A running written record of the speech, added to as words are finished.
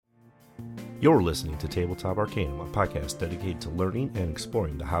You're listening to Tabletop Arcanum, a podcast dedicated to learning and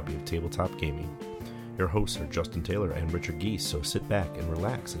exploring the hobby of tabletop gaming. Your hosts are Justin Taylor and Richard Geese, so sit back and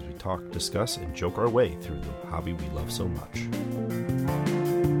relax as we talk, discuss, and joke our way through the hobby we love so much.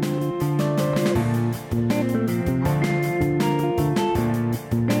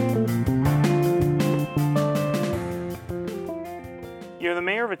 You're the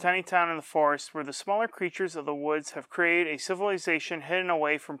mayor of a tiny town in the forest where the smaller creatures of the woods have created a civilization hidden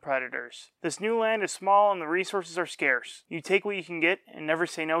away from predators. This new land is small and the resources are scarce. You take what you can get and never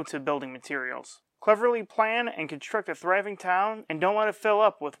say no to building materials. Cleverly plan and construct a thriving town and don't let it fill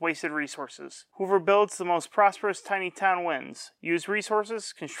up with wasted resources. Whoever builds the most prosperous tiny town wins. Use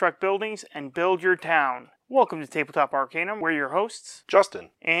resources, construct buildings, and build your town. Welcome to Tabletop Arcanum. We're your hosts,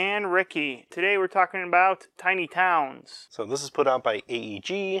 Justin. And Ricky. Today we're talking about tiny towns. So this is put out by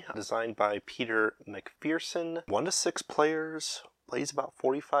AEG, designed by Peter McPherson. 1 to 6 players. Plays about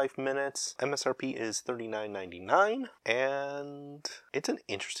 45 minutes. MSRP is $39.99, and it's an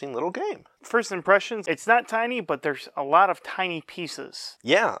interesting little game. First impressions, it's not tiny, but there's a lot of tiny pieces.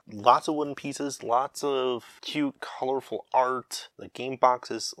 Yeah, lots of wooden pieces, lots of cute, colorful art. The game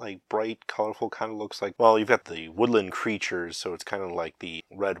box is like bright, colorful, kind of looks like, well, you've got the woodland creatures, so it's kind of like the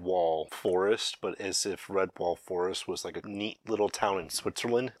Redwall Forest, but as if Redwall Forest was like a neat little town in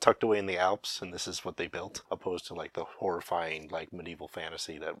Switzerland, tucked away in the Alps, and this is what they built, opposed to like the horrifying, like, medieval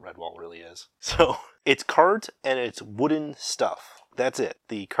fantasy that Redwall really is. So it's cards and it's wooden stuff. That's it.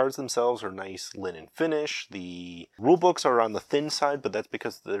 The cards themselves are nice linen finish. The rule books are on the thin side, but that's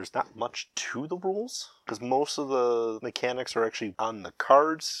because there's not much to the rules. Because most of the mechanics are actually on the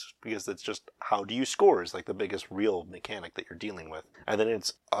cards, because it's just how do you score is like the biggest real mechanic that you're dealing with. And then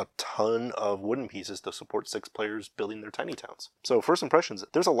it's a ton of wooden pieces to support 6 players building their tiny towns. So first impressions,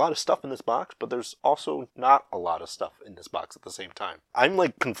 there's a lot of stuff in this box, but there's also not a lot of stuff in this box at the same time. I'm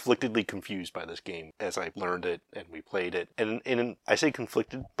like conflictedly confused by this game as I learned it and we played it. And I say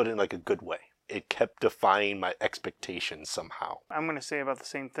conflicted, but in like a good way. It kept defying my expectations somehow. I'm going to say about the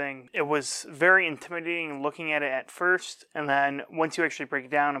same thing. It was very intimidating looking at it at first, and then once you actually break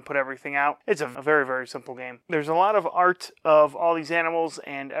it down and put everything out, it's a very, very simple game. There's a lot of art of all these animals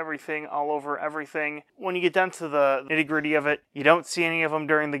and everything all over everything. When you get down to the nitty-gritty of it, you don't see any of them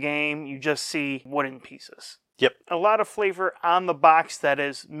during the game. You just see wooden pieces. Yep. A lot of flavor on the box that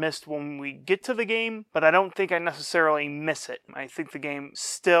is missed when we get to the game, but I don't think I necessarily miss it. I think the game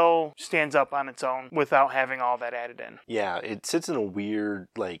still stands up on its own without having all that added in. Yeah, it sits in a weird,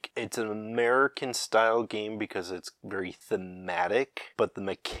 like, it's an American style game because it's very thematic, but the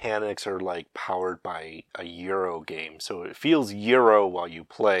mechanics are like powered by a Euro game. So it feels Euro while you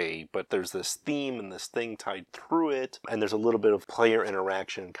play, but there's this theme and this thing tied through it, and there's a little bit of player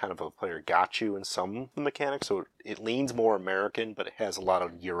interaction, kind of a player got you in some of the mechanics. So it leans more American, but it has a lot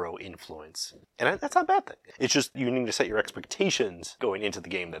of Euro influence. And that's not a bad thing. It's just you need to set your expectations going into the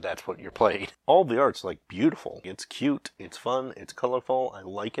game that that's what you're playing. All the art's like beautiful. It's cute, it's fun, it's colorful. I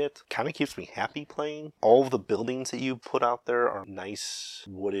like it. Kind of keeps me happy playing. All of the buildings that you put out there are nice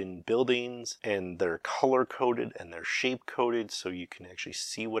wooden buildings, and they're color coded and they're shape coded so you can actually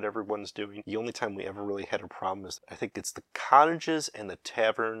see what everyone's doing. The only time we ever really had a problem is I think it's the cottages and the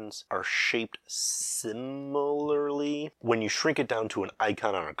taverns are shaped similarly. When you shrink it down to an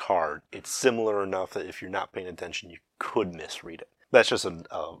icon on a card, it's similar enough that if you're not paying attention, you could misread it. That's just an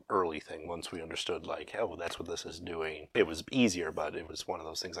early thing. Once we understood, like, oh, that's what this is doing, it was easier, but it was one of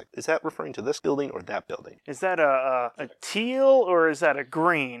those things like, is that referring to this building or that building? Is that a teal or is that a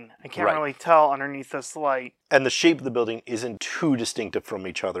green? I can't really tell underneath this light. And the shape of the building isn't too distinctive from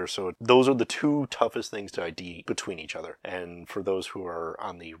each other, so those are the two toughest things to ID between each other. And for those who are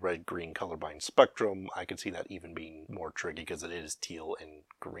on the red-green colorblind spectrum, I could see that even being more tricky because it is teal and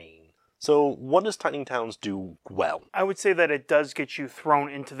green. So what does Tiny Towns do well? I would say that it does get you thrown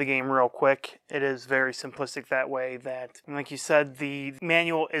into the game real quick. It is very simplistic that way that, like you said, the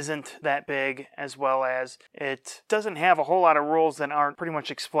manual isn't that big, as well as it doesn't have a whole lot of rules that aren't pretty much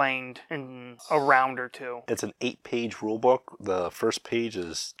explained in a round or two. It's an 8-page rule book. The first page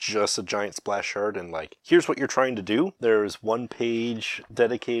is just a giant splash art and like, here's what you're trying to do. There's 1 page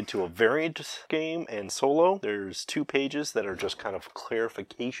dedicated to a variant game and solo. There's 2 pages that are just kind of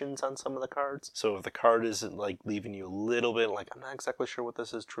clarifications on some of the cards. So if the card isn't like leaving you a little bit like, I'm not exactly sure what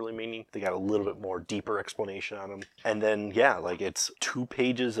this is truly meaning, they got a little bit more deeper explanation on them. And then yeah, like it's 2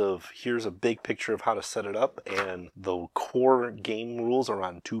 pages of here's a big picture of how to set it up, and the core game rules are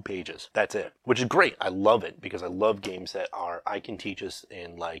on 2 pages. That's it, which is great. I love it because I love games that are I can teach this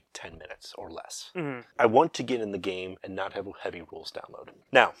in like 10 minutes or less. I want to get in the game and not have a heavy rules download.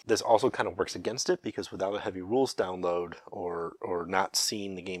 Now this also kind of works against it because without a heavy rules download or not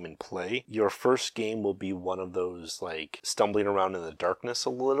seeing the game in play play, your first game will be one of those like stumbling around in the darkness a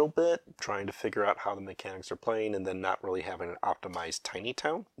little bit, trying to figure out how the mechanics are playing and then not really having an optimized tiny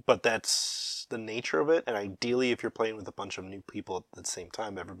town. But that's the nature of it, and ideally if you're playing with a bunch of new people at the same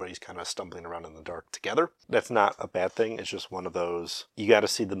time, everybody's kind of stumbling around in the dark together. That's not a bad thing. It's just one of those, you got to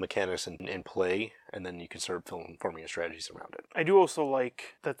see the mechanics in play, and then you can start forming your strategies around it. I do also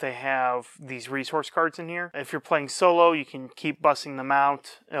like that they have these resource cards in here. If you're playing solo, you can keep bussing them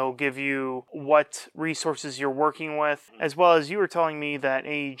out. It'll give you what resources you're working with, as well as you were telling me that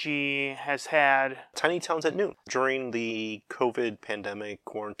AEG has had Tiny Towns at noon. During the COVID pandemic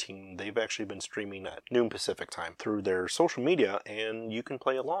quarantine, they've actually been streaming at noon Pacific time through their social media, and you can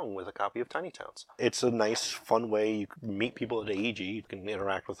play along with a copy of Tiny Towns. It's a nice, fun way. You can meet people at AEG. You can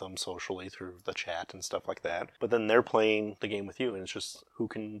interact with them socially through the chat and stuff like that. But then they're playing the game with you, and it's just who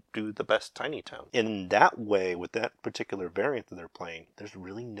can do the best Tiny Town. In that way, with that particular variant that they're playing, there's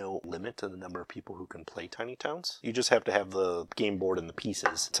really no limit to the number of people who can play Tiny Towns. You just have to have the game board and the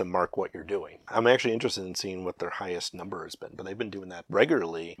pieces to mark what you're doing. I'm actually interested in seeing what their highest number has been, but they've been doing that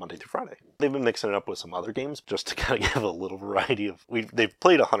regularly Monday through Friday. They've been mixing it up with some other games just to kind of give a little variety of... They've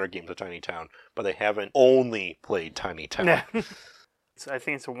played 100 games of Tiny Town, but they haven't only played Tiny Town. Yeah. I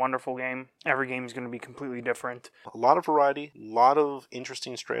think it's a wonderful game. Every game is going to be completely different. A lot of variety, a lot of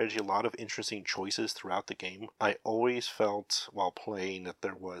interesting strategy, a lot of interesting choices throughout the game. I always felt while playing that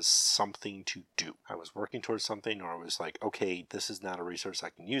there was something to do. I was working towards something, or I was like, okay, this is not a resource I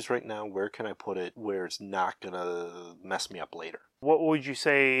can use right now. Where can I put it where it's not going to mess me up later? What would you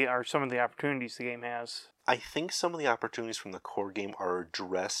say are some of the opportunities the game has? I think some of the opportunities from the core game are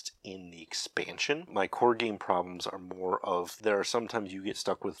addressed in the expansion. My core game problems are more of, there are sometimes you get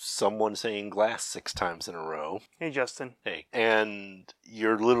stuck with someone saying glass 6 times in a row. Hey, Justin. Hey. And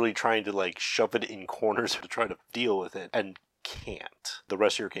you're literally trying to like shove it in corners to try to deal with it and can't. The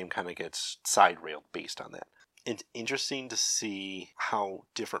rest of your game kind of gets side railed based on that. It's interesting to see how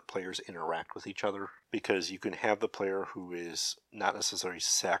different players interact with each other, because you can have the player who is not necessarily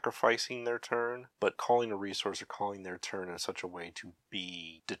sacrificing their turn, but calling a resource or calling their turn in such a way to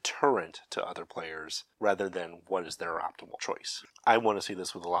be deterrent to other players rather than what is their optimal choice. I want to see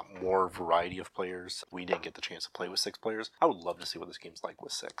this with a lot more variety of players. We didn't get the chance to play with 6 players. I would love to see what this game's like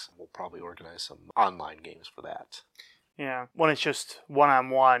with 6. We'll probably organize some online games for that. Yeah, when it's just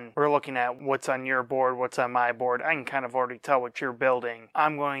one-on-one, we're looking at what's on your board, what's on my board. I can kind of already tell what you're building.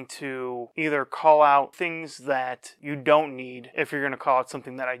 I'm going to either call out things that you don't need if you're going to call out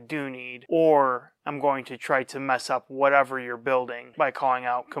something that I do need, or I'm going to try to mess up whatever you're building by calling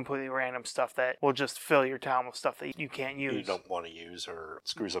out completely random stuff that will just fill your town with stuff that you can't use. You don't want to use or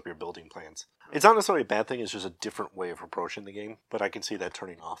screws up your building plans. It's not necessarily a bad thing, it's just a different way of approaching the game, but I can see that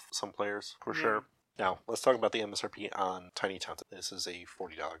turning off some players for sure. Now, let's talk about the MSRP on Tiny Towns. This is a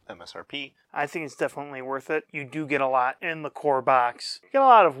 $40 MSRP. I think it's definitely worth it. You do get a lot in the core box. You get a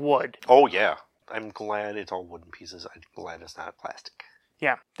lot of wood. Oh, yeah. I'm glad it's all wooden pieces. I'm glad it's not plastic.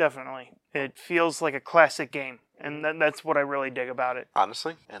 Yeah, definitely. It feels like a classic game, and that's what I really dig about it.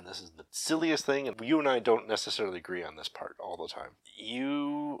 Honestly, and this is the silliest thing, and you and I don't necessarily agree on this part all the time.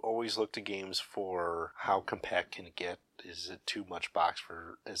 You always look to games for how compact can it get. Is it too much box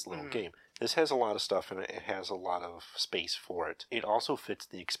for as little game? This has a lot of stuff in it. It has a lot of space for it. It also fits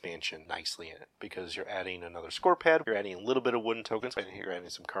the expansion nicely in it, because you're adding another score pad, you're adding a little bit of wooden tokens, and you're adding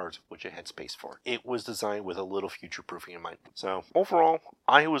some cards, which it had space for. It was designed with a little future proofing in mind. So overall,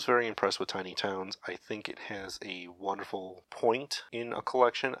 I was very impressed with Tiny Towns. I think it has a wonderful point in a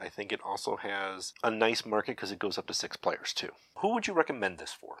collection. I think it also has a nice market because it goes up to 6 players too. Who would you recommend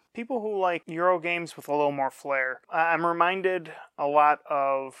this for? People who like Euro games with a little more flair. I'm reminded a lot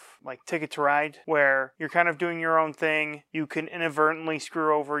of like Ticket to Ride, where you're kind of doing your own thing. You can inadvertently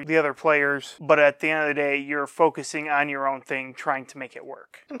screw over the other players, but at the end of the day, you're focusing on your own thing, trying to make it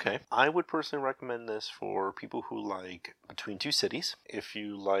work. Okay. I would personally recommend this for people who like Between Two Cities. If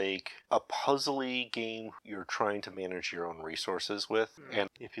you like a puzzly game you're trying to manage your own resources with, and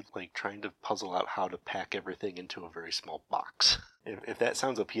if you like trying to puzzle out how to pack everything into a very small box. If that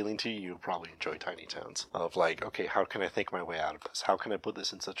sounds appealing to you, you'll probably enjoy Tiny Towns. Of like, okay, how can I think my way out of this? How can I put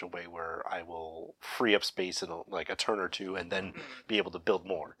this in such a way where I will free up space in like a turn or two and then be able to build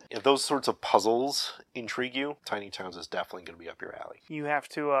more? If those sorts of puzzles intrigue you, Tiny Towns is definitely going to be up your alley. You have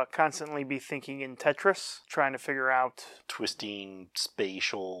to constantly be thinking in Tetris, trying to figure out twisting,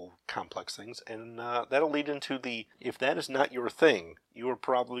 spatial, complex things. And that'll lead into the, if that is not your thing, you are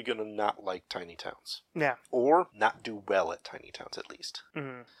probably going to not like Tiny Towns. Yeah. Or not do well at Tiny Towns, at least.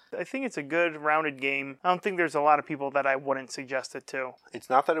 Mm-hmm. I think it's a good, rounded game. I don't think there's a lot of people that I wouldn't suggest it to. It's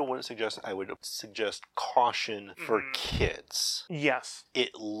not that I wouldn't suggest it. I would suggest caution for kids. Yes.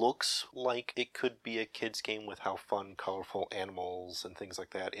 It looks like it could be a kid's game with how fun, colorful animals and things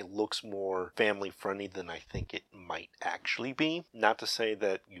like that. It looks more family-friendly than I think it might actually be. Not to say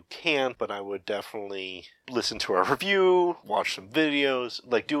that you can't, but I would definitely listen to our review, watch some videos,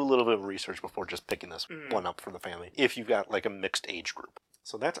 like do a little bit of research before just picking this one up for the family, if you've got like a mixed age group.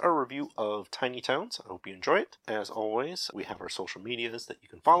 So that's our review of Tiny Towns. I hope you enjoy it. As always, we have our social medias that you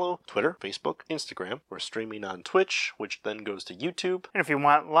can follow: Twitter, Facebook, Instagram. We're streaming on Twitch, which then goes to YouTube. And if you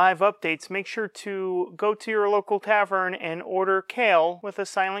want live updates, make sure to go to your local tavern and order Kale with a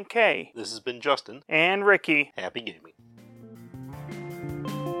silent K. This has been Justin. And Ricky. Happy gaming.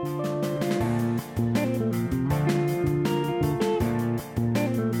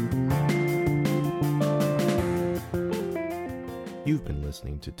 You've been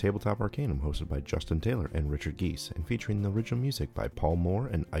listening to Tabletop Arcanum, hosted by Justin Taylor and Richard Geese, and featuring the original music by Paul Moore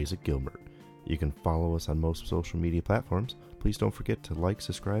and Isaac Gilbert. You can follow us on most social media platforms. Please don't forget to like,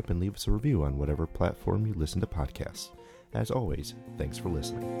 subscribe, and leave us a review on whatever platform you listen to podcasts. As always, thanks for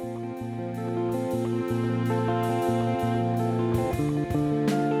listening.